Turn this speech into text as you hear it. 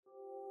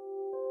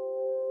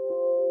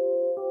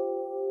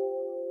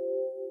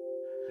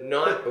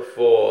night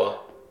before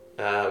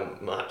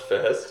March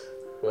 1st,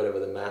 whatever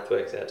the math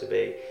works out to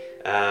be,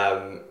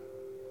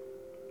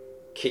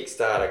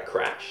 Kickstarter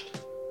crashed.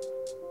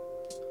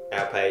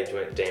 Our page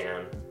went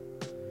down.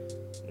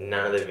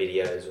 None of the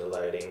videos were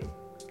loading.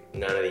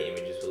 None of the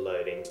images were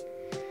loading.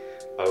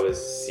 I was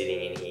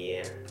sitting in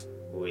here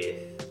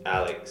with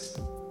Alex,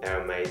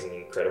 our amazing,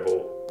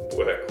 incredible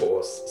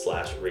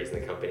workhorse /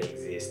 reason the company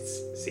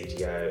exists,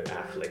 CTO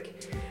Affleck,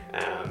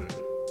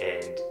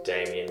 and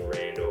Damien,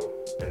 Randall,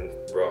 and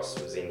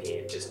Ross was in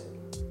here just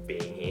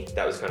being here.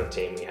 That was the kind of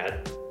team we had,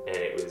 and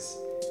it was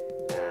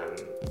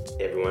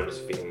everyone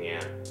just figuring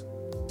out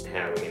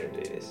how we're going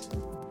to do this.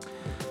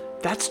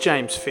 That's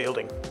James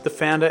Fielding, the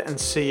founder and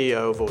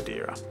CEO of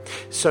Audira.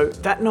 So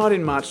that night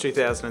in March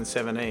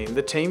 2017,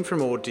 the team from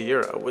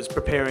Audira was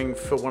preparing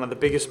for one of the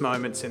biggest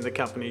moments in the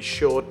company's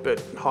short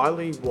but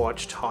highly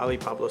watched, highly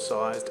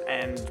publicised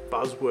and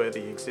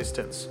buzzworthy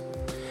existence.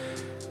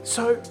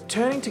 So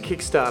turning to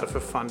Kickstarter for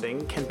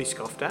funding can be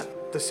scoffed at.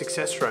 The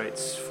success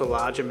rates for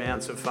large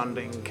amounts of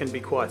funding can be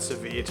quite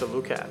severe to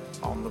look at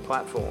on the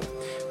platform.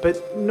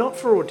 But not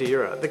for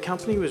Audira. The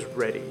company was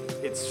ready.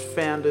 Its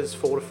founders,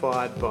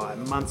 fortified by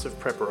months of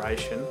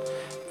preparation,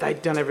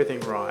 they'd done everything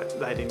right.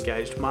 They'd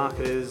engaged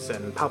marketers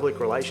and public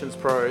relations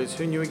pros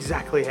who knew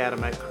exactly how to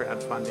make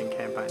crowdfunding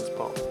campaigns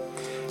pop.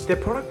 Their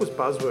product was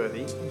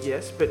buzzworthy,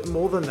 yes, but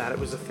more than that, it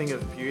was a thing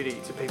of beauty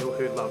to people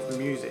who love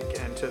music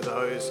and to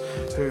those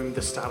whom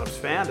the startup's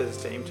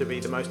founders deemed to be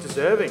the most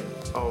deserving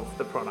of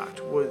the product,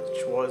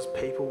 which was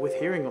people with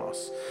hearing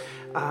loss.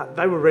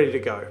 They were ready to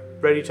go,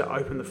 ready to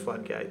open the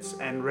floodgates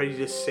and ready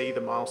to see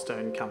the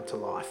milestone come to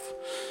life.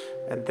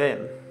 And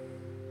then,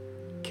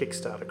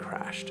 Kickstarter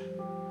crashed.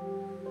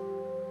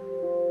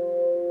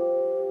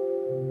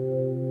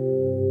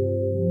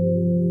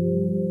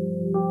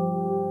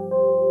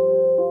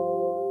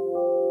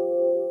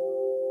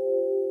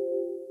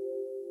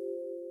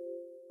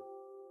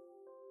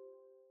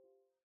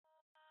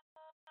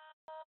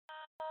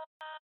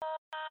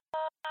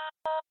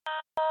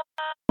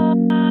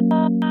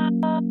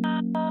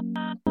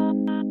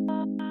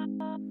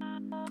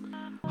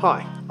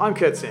 Hi, I'm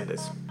Kurt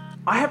Sanders.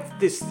 I have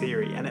this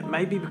theory, and it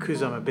may be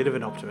because I'm a bit of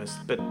an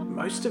optimist, but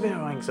most of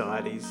our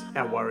anxieties,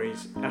 our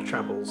worries, our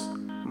troubles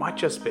might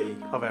just be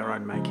of our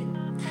own making.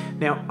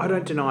 Now, I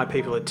don't deny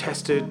people are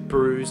tested,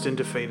 bruised and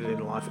defeated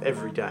in life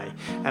every day,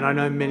 and I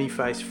know many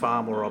face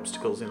far more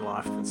obstacles in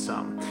life than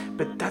some,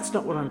 but that's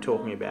not what I'm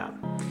talking about.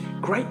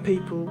 Great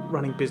people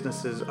running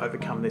businesses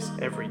overcome this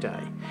every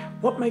day.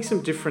 What makes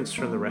them different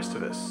from the rest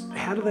of us?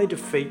 How do they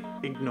defeat,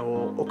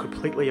 ignore, or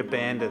completely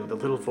abandon the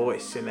little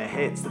voice in their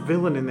heads, the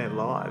villain in their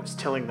lives,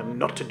 telling them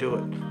not to do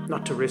it,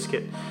 not to risk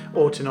it,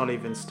 or to not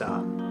even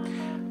start?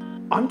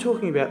 I'm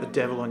talking about the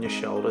devil on your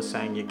shoulder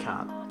saying you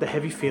can't, the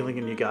heavy feeling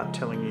in your gut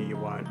telling you you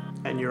won't,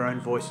 and your own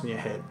voice in your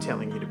head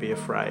telling you to be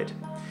afraid.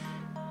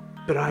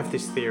 But I have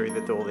this theory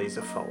that all these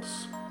are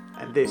false,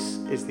 and this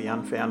is the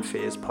Unfound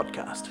Fears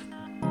podcast.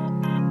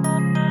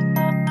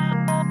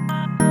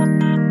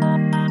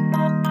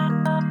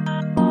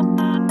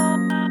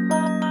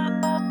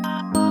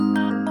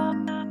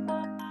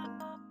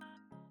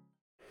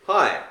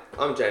 Hi,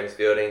 I'm James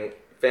Fielding,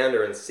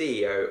 founder and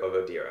CEO of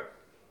Audira.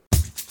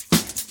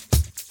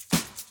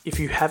 If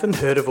you haven't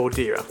heard of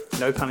Audira,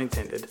 no pun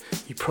intended,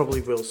 you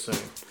probably will soon.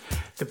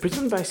 The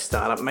Brisbane-based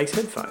startup makes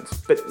headphones,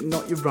 but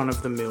not your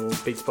run-of-the-mill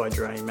Beats by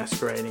Dre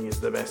masquerading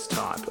as the best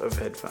type of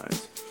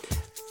headphones.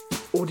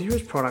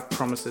 Audira's product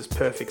promises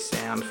perfect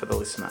sound for the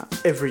listener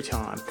every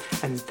time,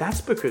 and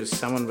that's because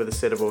someone with a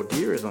set of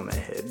Audiras on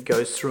their head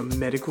goes through a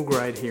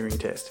medical-grade hearing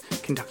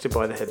test conducted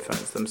by the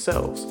headphones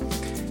themselves.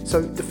 So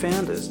the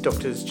founders,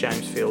 Drs.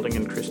 James Fielding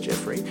and Chris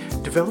Jeffrey,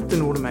 developed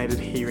an automated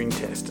hearing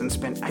test and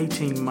spent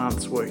 18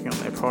 months working on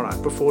their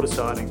product before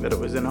deciding that it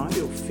was an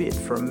ideal fit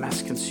for a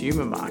mass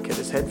consumer market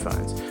as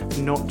headphones,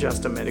 not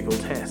just a medical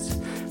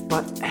test.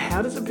 But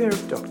how does a pair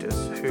of doctors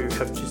who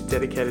have just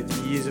dedicated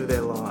years of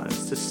their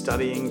lives to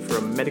studying for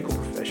a medical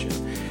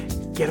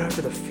profession get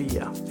over the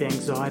fear, the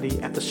anxiety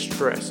and the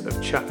stress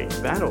of chucking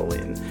that all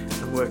in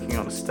and working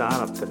on a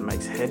startup that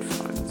makes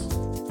headphones?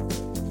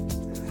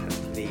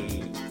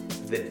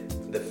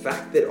 The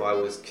fact that I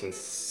was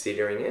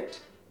considering it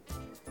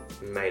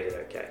made it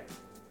okay.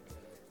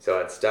 So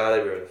I'd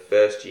started, we were in the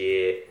first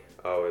year,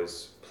 I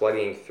was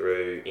plugging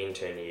through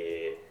intern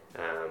year.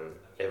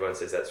 Everyone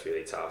says that's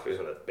really tough. It was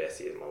one of the best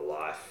years of my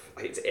life.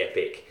 Like, it's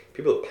epic.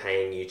 People are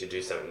paying you to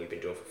do something you've been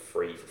doing for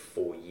free for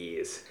 4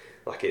 years.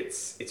 Like,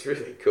 it's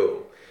really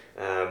cool.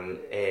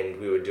 And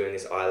we were doing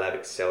this iLab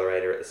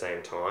accelerator at the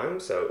same time.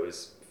 So it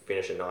was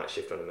finish a night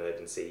shift on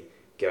emergency,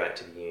 go out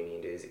to the uni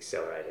and do these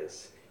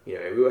accelerators. You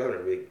know, we were having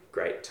a really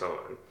great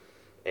time.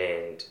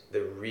 And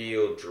the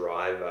real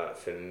driver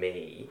for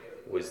me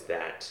was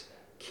that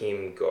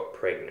Kim got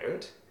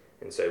pregnant.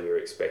 And so we were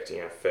expecting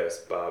our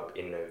first bub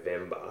in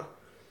November.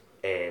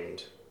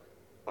 And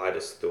I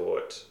just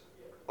thought,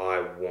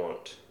 I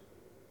want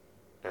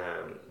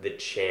the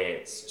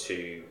chance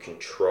to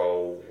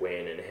control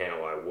when and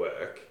how I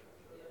work.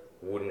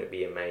 Wouldn't it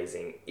be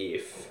amazing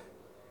if,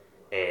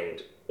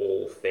 and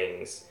all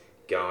things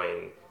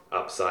going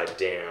upside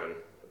down,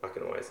 I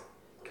can always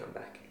come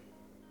back.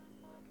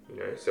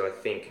 So I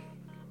think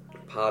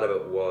part of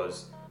it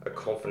was a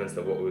confidence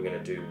that what we were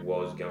going to do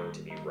was going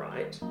to be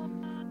right,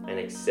 and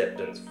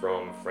acceptance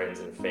from friends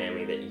and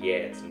family that, yeah,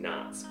 it's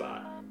nuts,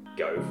 but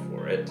go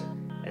for it.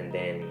 And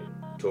then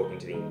talking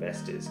to the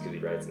investors, because we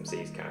raised some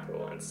seed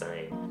capital, and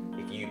saying,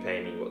 if you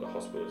pay me what the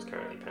hospital is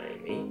currently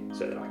paying me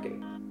so that I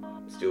can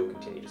still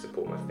continue to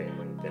support my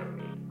family, then I'm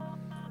in.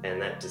 And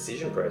that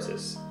decision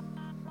process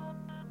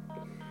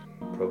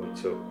probably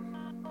took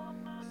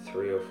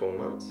 3 or 4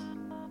 months.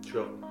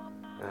 Sure.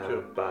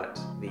 But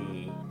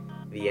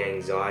the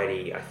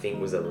anxiety, I think,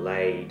 was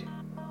allayed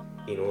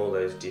in all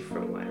those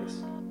different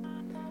ways.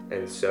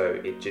 And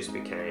so it just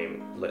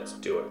became, let's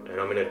do it. And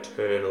I'm an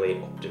eternally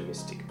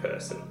optimistic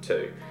person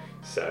too.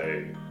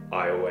 So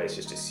I always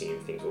just assume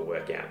things will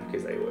work out,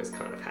 because they always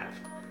kind of have.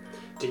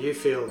 Do you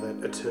feel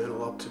that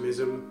eternal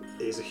optimism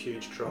is a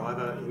huge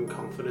driver in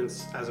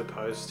confidence as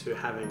opposed to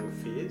having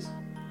fears?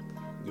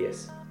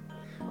 Yes.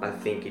 I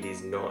think it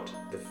is not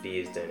the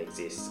fears don't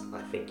exist.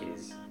 I think it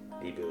is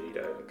the ability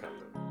to overcome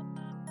them.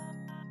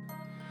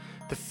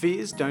 The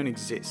fears don't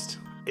exist.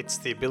 It's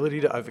the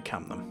ability to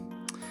overcome them.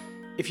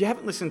 If you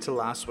haven't listened to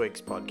last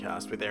week's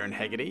podcast with Erin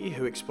Hegarty,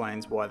 who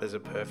explains why there's a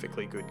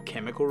perfectly good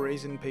chemical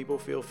reason people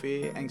feel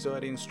fear,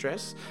 anxiety and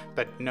stress,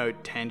 but no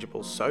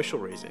tangible social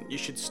reason, you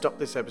should stop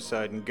this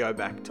episode and go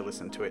back to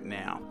listen to it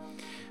now.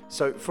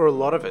 So for a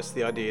lot of us,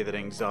 the idea that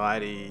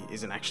anxiety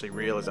isn't actually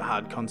real is a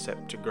hard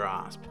concept to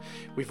grasp.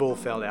 We've all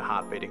felt our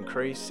heartbeat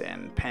increase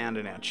and pound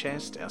in our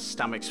chest, our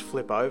stomachs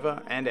flip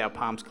over and our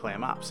palms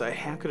clam up. So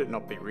how could it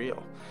not be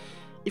real?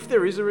 If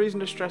there is a reason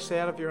to stress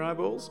out of your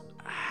eyeballs,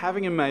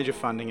 having a major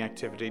funding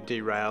activity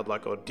derailed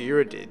like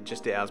Audira did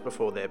just hours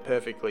before their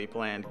perfectly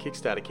planned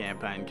Kickstarter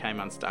campaign came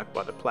unstuck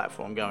by the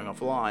platform going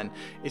offline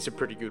is a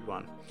pretty good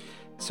one.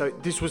 So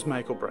this was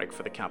make or break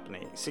for the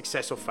company,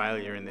 success or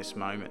failure in this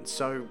moment.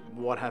 So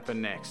what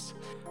happened next?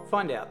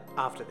 Find out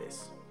after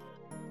this.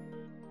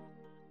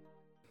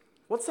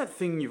 What's that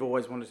thing you've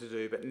always wanted to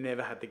do but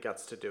never had the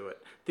guts to do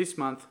it? This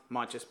month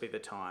might just be the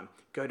time.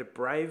 Go to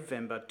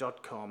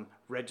bravevember.com,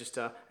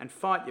 register and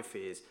fight your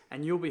fears,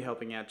 and you'll be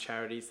helping out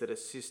charities that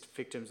assist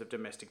victims of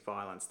domestic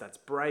violence. That's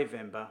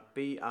Bravevember,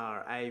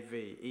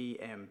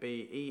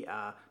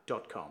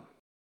 BRAVEMBER.com.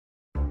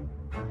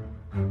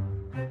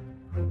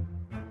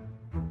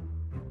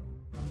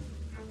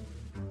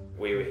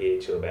 We were here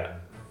till about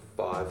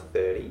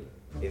 5:30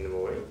 in the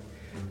morning,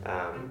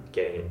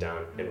 getting it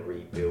done and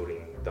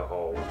rebuilding the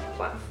whole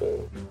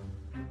platform.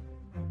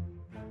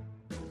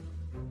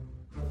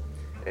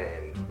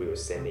 And we were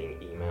sending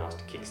emails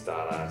to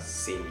Kickstarter,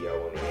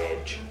 CEO on the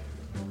edge,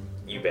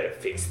 you better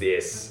fix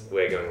this,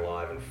 we're going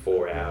live in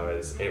 4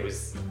 hours. And it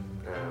was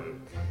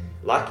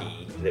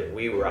lucky that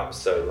we were up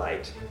so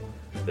late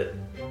that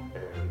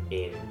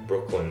in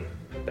Brooklyn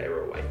they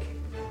were awake.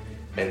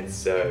 And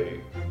so,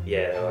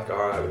 yeah, they're like,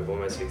 all right, we've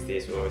almost fixed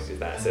this, we've almost fixed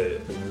that. So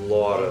a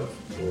lot of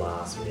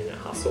last minute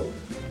hustle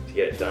to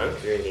get it done,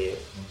 because you're in here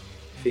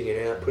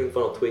figuring out, putting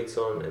final tweaks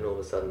on, and all of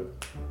a sudden,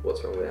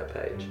 what's wrong with our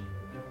page?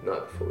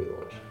 Night before we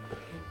launch.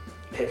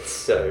 And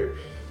so,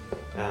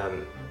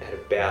 at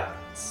about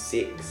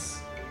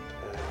 6,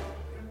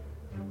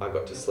 I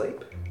got to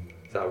sleep.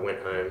 So I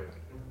went home,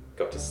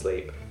 got to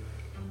sleep,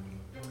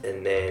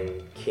 and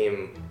then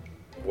Kim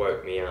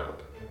woke me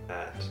up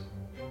at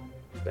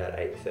about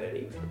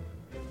 8:30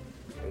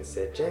 and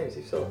said, James,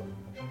 you've sold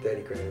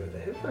 30 grand worth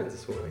of headphones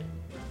this morning.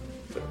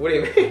 Like, what do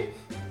you mean?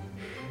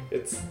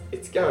 It's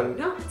going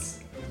nuts.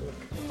 I'm like,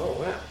 oh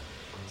wow.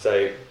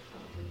 So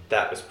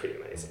that was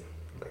pretty amazing.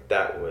 Like,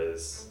 that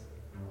was,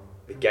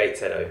 the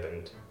gates had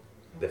opened,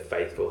 the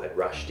faithful had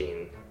rushed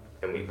in,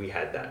 and we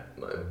had that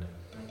moment.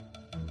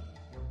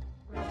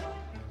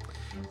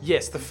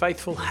 Yes, the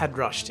faithful had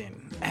rushed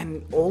in,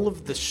 and all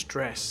of the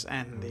stress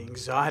and the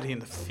anxiety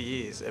and the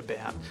fears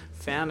about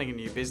founding a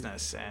new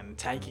business and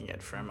taking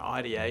it from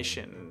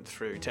ideation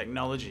through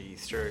technology,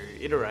 through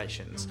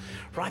iterations,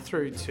 right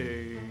through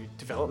to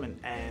development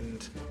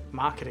and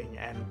marketing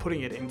and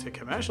putting it into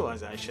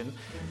commercialization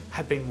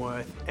had been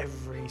worth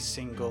every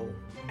single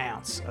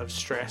ounce of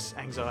stress,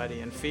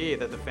 anxiety and fear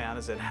that the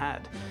founders had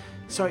had.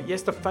 So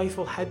yes, the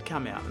faithful had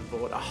come out and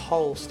bought a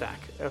whole stack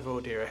of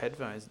Audira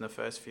headphones in the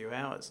first few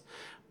hours,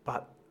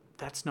 but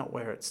that's not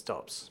where it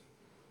stops.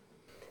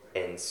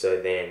 And so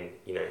then,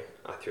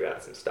 I threw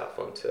out some stuff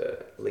onto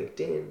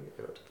LinkedIn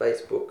and onto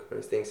Facebook and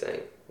those things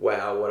saying,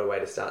 wow, what a way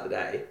to start the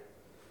day.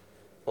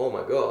 Oh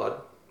my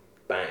God,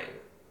 bang,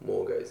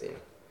 more goes in.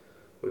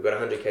 We've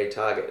got a 100K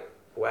target.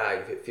 Wow,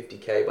 you've hit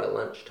 50K by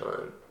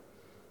lunchtime.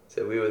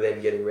 So we were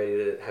then getting ready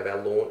to have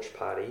our launch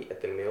party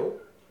at the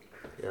mill.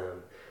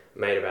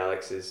 Mate of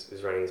Alex's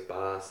was running this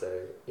bar,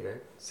 so,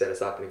 set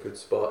us up in a good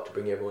spot to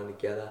bring everyone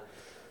together.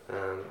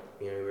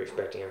 We were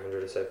expecting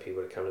 100 or so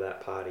people to come to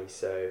that party,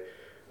 so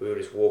we were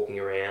just walking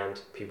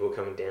around, people were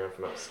coming down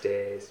from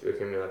upstairs, we were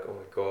coming like, oh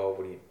my God,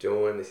 what are you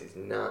doing? This is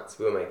nuts.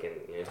 We were making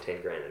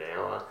 10 grand an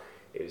hour.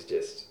 It was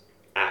just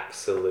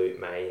absolute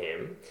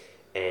mayhem,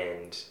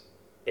 and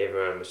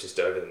everyone was just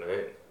over the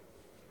moon.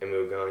 And we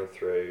were going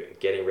through,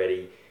 getting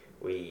ready.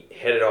 we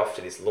headed off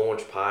to this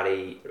launch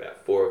party at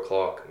about 4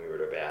 o'clock, and we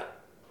were at about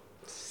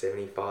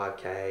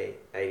 75k,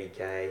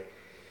 80k,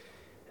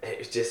 and it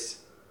was just,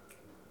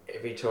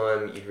 every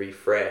time you'd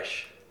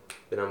refresh,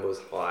 the number was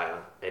higher,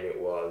 and it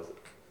was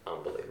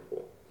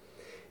unbelievable.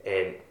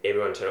 And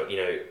everyone turned up, you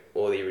know,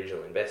 all the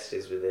original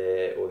investors were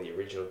there, all the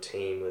original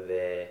team were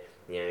there,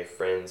 you know,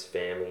 friends,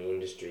 family,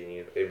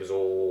 industry, it was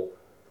all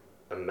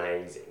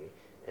amazing.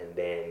 And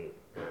then,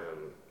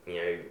 you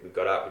know, we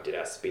got up, we did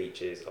our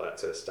speeches, all that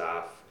sort of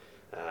stuff,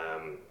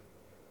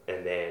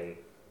 and then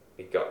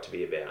it got to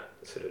be about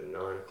sort of 9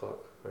 o'clock,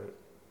 right?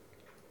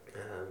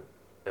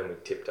 And we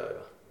tipped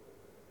over.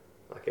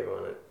 Like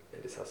everyone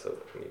at this hustle,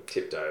 we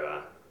tipped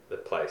over, the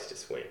place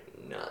just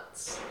went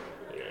nuts,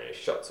 you know,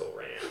 shots all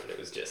round. It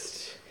was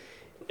just,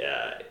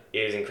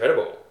 it was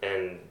incredible.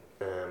 And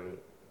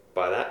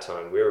by that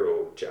time, we were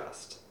all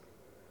just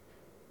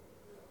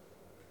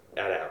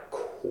at our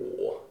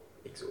core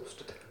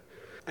exhausted.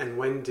 And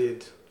when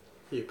did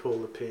you pull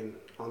the pin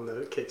on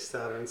the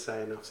Kickstarter and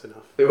say enough's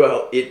enough?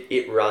 Well,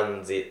 it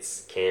runs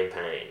its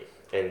campaign,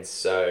 and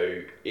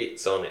so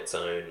it's on its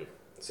own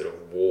sort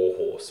of war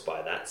horse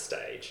by that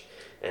stage.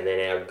 And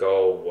then our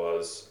goal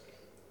was,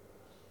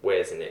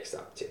 where's the next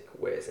uptick?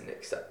 Where's the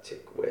next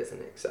uptick? Where's the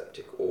next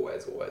uptick?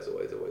 Always.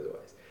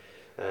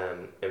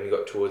 And we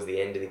got towards the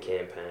end of the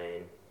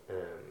campaign,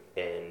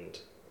 and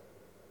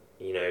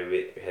you know,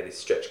 we had this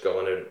stretch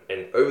goal,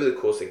 and over the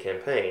course of the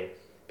campaign,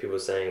 people were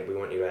saying, we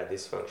want you to add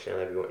this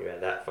functionality, we want you to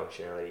add that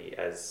functionality,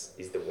 as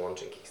is the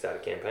want in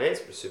Kickstarter campaigns,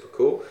 which was super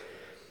cool.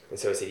 And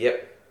so I said,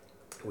 yep,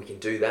 we can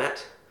do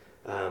that.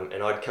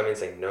 And I'd come in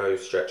saying no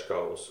stretch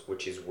goals,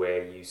 which is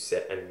where you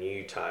set a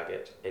new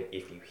target, and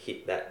if you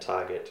hit that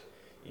target,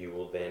 you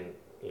will then,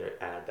 you know,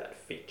 add that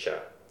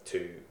feature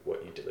to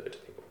what you deliver to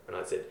people. And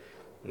I said,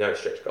 no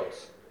stretch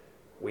goals.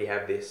 We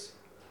have this.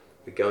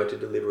 We're going to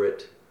deliver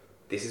it.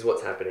 This is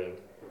what's happening.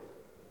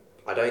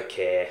 I don't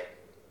care.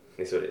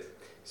 This is what it is.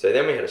 So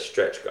then we had a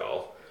stretch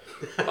goal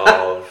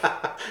of...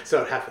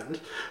 So it happened.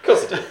 Of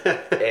course it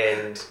did.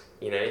 And,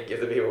 you know,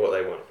 give the people what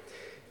they want.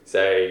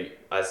 So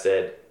I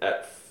said,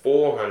 at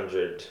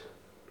 400,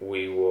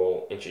 we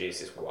will introduce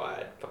this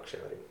wired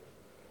functionality.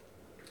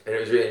 And it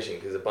was really interesting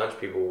because a bunch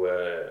of people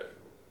were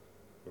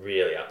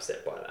really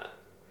upset by that.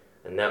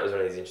 And that was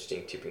one of these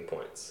interesting tipping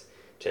points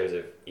in terms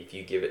of, if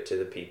you give it to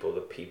the people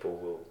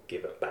will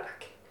give it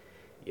back,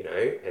 you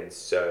know? And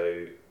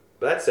so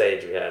by that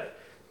stage, we had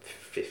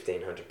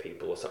 1,500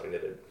 people or something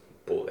that had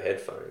bought the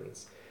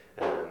headphones.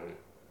 And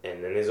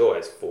then there's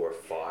always 4 or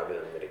 5 of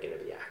them that are going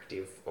to be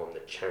active on the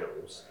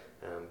channels.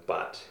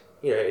 But,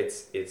 you know,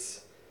 it's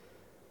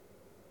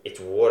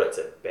what it's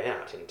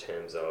about in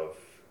terms of,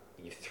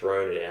 you've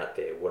thrown it out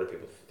there, what do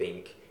people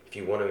think? If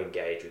you want to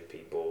engage with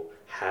people,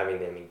 having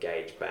them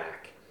engage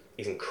back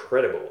is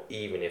incredible,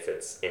 even if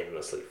it's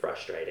endlessly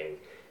frustrating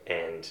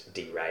and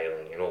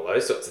derailing and all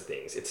those sorts of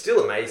things. It's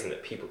still amazing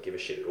that people give a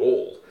shit at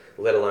all,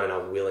 let alone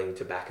are willing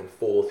to back and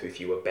forth with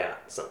you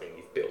about something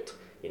you've built.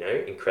 You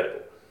know,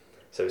 incredible.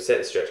 So we set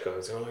the stretch goal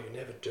and say, oh, you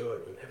never do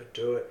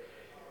it.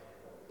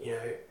 You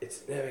know,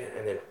 it's never,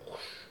 and then whoosh,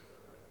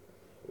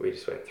 we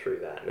just went through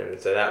that. And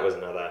so that was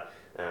another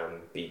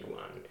big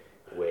one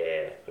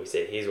where we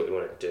said, here's what we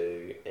want to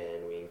do,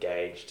 and we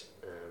engaged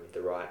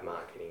the right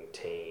marketing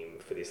team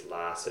for this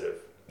last sort of,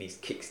 these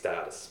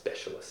Kickstarter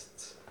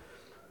specialists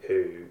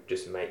who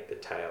just make the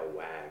tail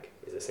wag,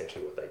 is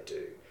essentially what they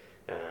do.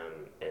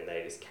 And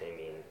they just came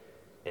in,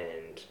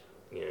 and,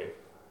 you know,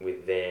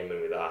 with them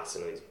and with us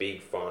and this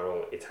big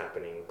final, it's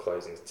happening,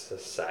 closing to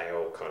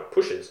sale kind of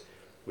pushes,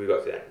 we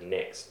got to that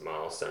next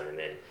milestone, and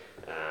then,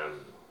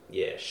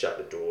 shut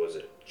the doors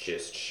at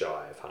just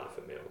shy of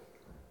 $500,000.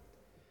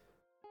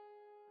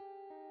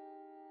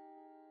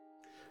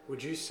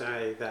 Would you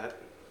say that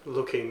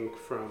looking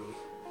from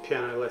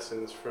piano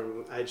lessons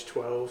from age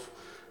 12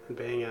 and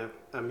being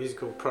a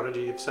musical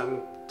prodigy of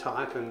some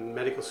type and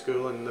medical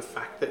school, and the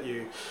fact that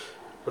you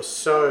were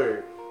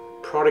so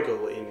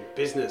prodigal in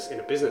business, in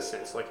a business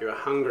sense, like you were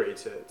hungry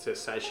to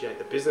satiate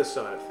the business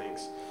side of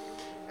things,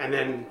 and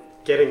then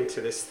getting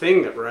to this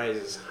thing that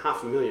raises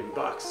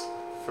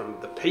 $500,000 from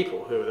the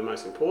people who are the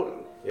most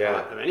important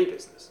part of any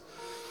business,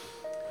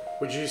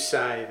 would you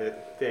say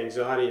that the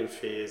anxiety and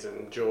fears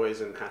and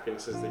joys and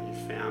happinesses that you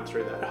found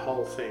through that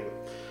whole thing,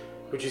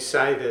 would you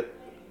say that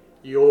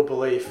your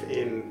belief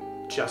in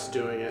just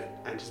doing it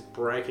and just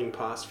breaking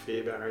past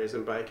fear barriers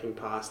and breaking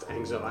past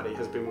anxiety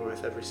has been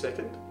worth every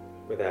second?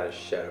 Without a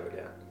shadow of a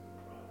doubt.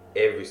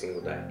 Every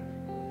single day.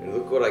 And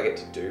look what I get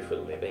to do for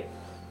a living.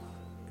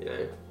 You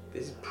know,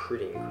 this is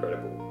pretty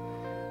incredible.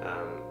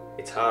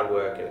 It's hard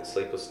work and it's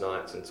sleepless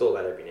nights, and it's all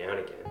that every now and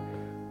again.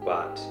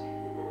 But,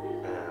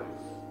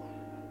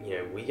 you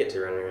know, we get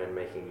to run around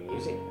making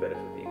music better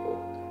for people.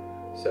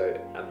 So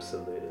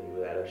absolutely,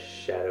 without a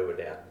shadow of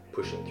a doubt,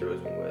 pushing through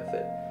has been worth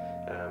it.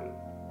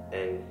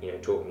 And, you know,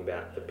 talking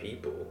about the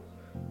people,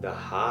 the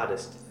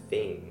hardest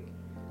thing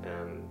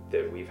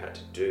that we've had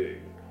to do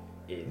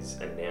is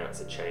announce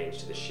a change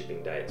to the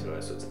shipping dates and all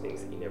those sorts of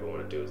things that you never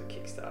want to do as a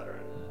Kickstarter,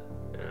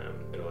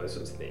 and all those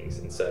sorts of things.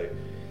 And so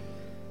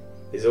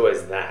there's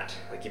always that.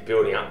 Like, you're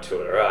building up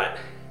to it, alright?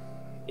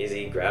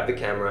 Izzy, grab the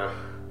camera.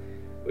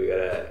 We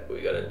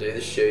gotta do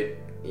the shoot.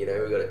 You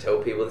know, we gotta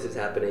tell people this is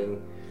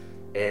happening.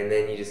 And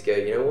then you just go,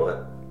 you know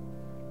what?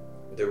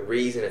 The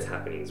reason it's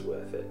happening is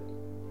worth it.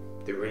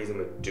 The reason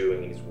we're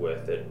doing it is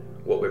worth it.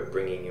 What we're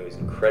bringing you is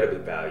incredibly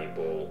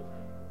valuable.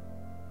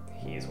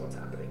 Here's what's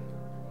happening.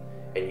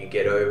 And you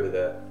get over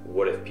the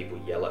what if people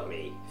yell at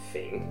me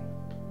thing,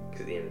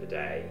 because at the end of the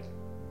day,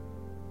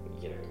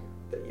 you know,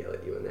 they yell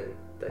at you and then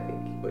they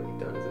think what you've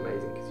done is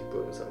amazing because you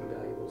brought them something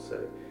valuable,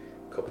 so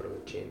cop it on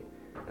the chin.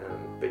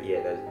 But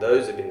yeah,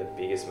 those have been the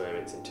biggest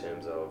moments in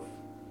terms of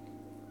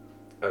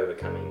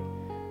overcoming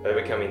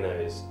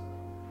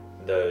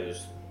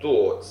those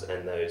thoughts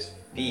and those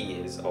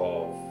fears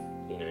of,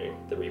 you know,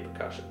 the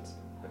repercussions.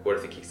 Like, what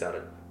if the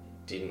Kickstarter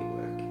didn't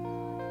work?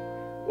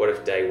 What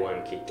if day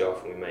one kicked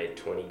off and we made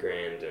 20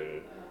 grand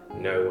and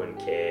no one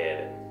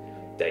cared,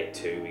 and day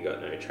two we got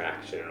no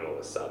traction and all of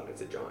a sudden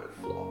it's a giant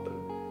flop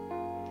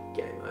and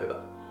game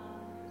over?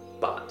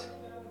 But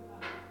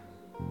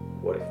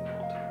what if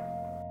not?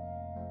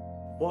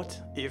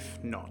 What if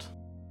not?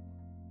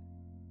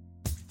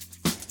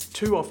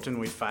 Too often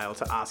we fail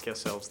to ask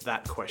ourselves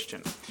that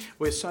question.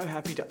 We're so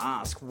happy to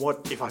ask,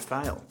 what if I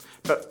fail?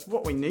 But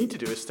what we need to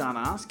do is start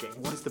asking,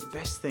 what is the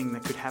best thing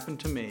that could happen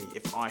to me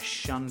if I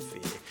shun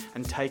fear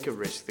and take a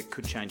risk that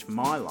could change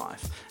my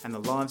life and the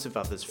lives of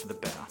others for the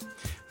better?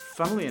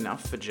 Funnily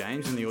enough, for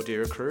James and the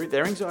Audira crew,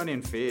 their anxiety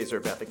and fears are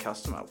about the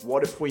customer.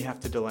 What if we have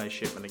to delay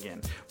shipment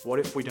again? What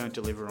if we don't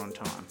deliver on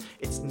time?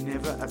 It's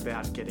never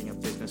about getting a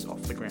business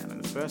off the ground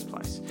in the first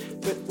place.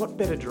 But what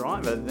better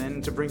driver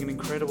than to bring an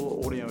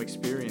incredible audio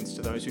experience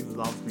to those who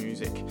love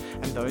music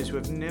and those who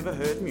have never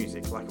heard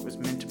music like it was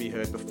meant to be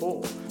heard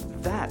before?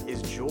 That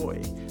is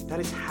joy,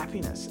 that is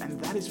happiness, and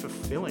that is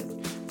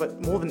fulfilling.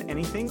 But more than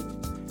anything,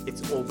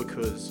 it's all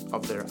because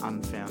of their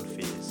unfound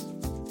fears.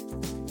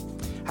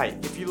 Hey,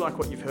 if you like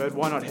what you've heard,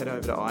 why not head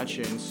over to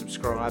iTunes,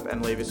 subscribe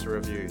and leave us a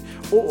review.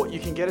 Or you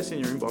can get us in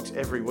your inbox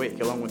every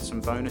week along with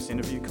some bonus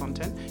interview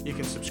content. You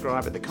can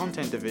subscribe at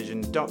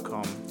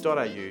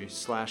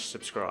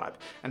thecontentdivision.com.au/subscribe.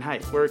 And hey,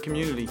 we're a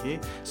community here,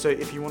 so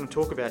if you want to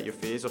talk about your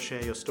fears or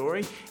share your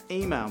story,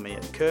 email me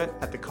at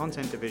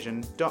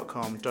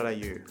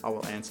kurt@thecontentdivision.com.au. I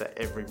will answer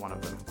every one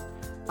of them.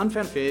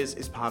 Unfound Fears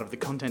is part of the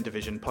Content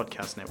Division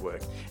podcast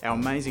network. Our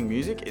amazing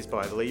music is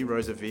by Lee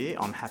Rosevere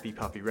on Happy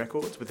Puppy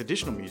Records, with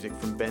additional music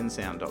from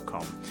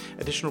bensound.com.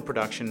 Additional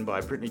production by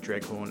Brittany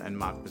Dreghorn and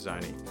Mark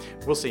Bozzoni.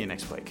 We'll see you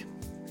next week.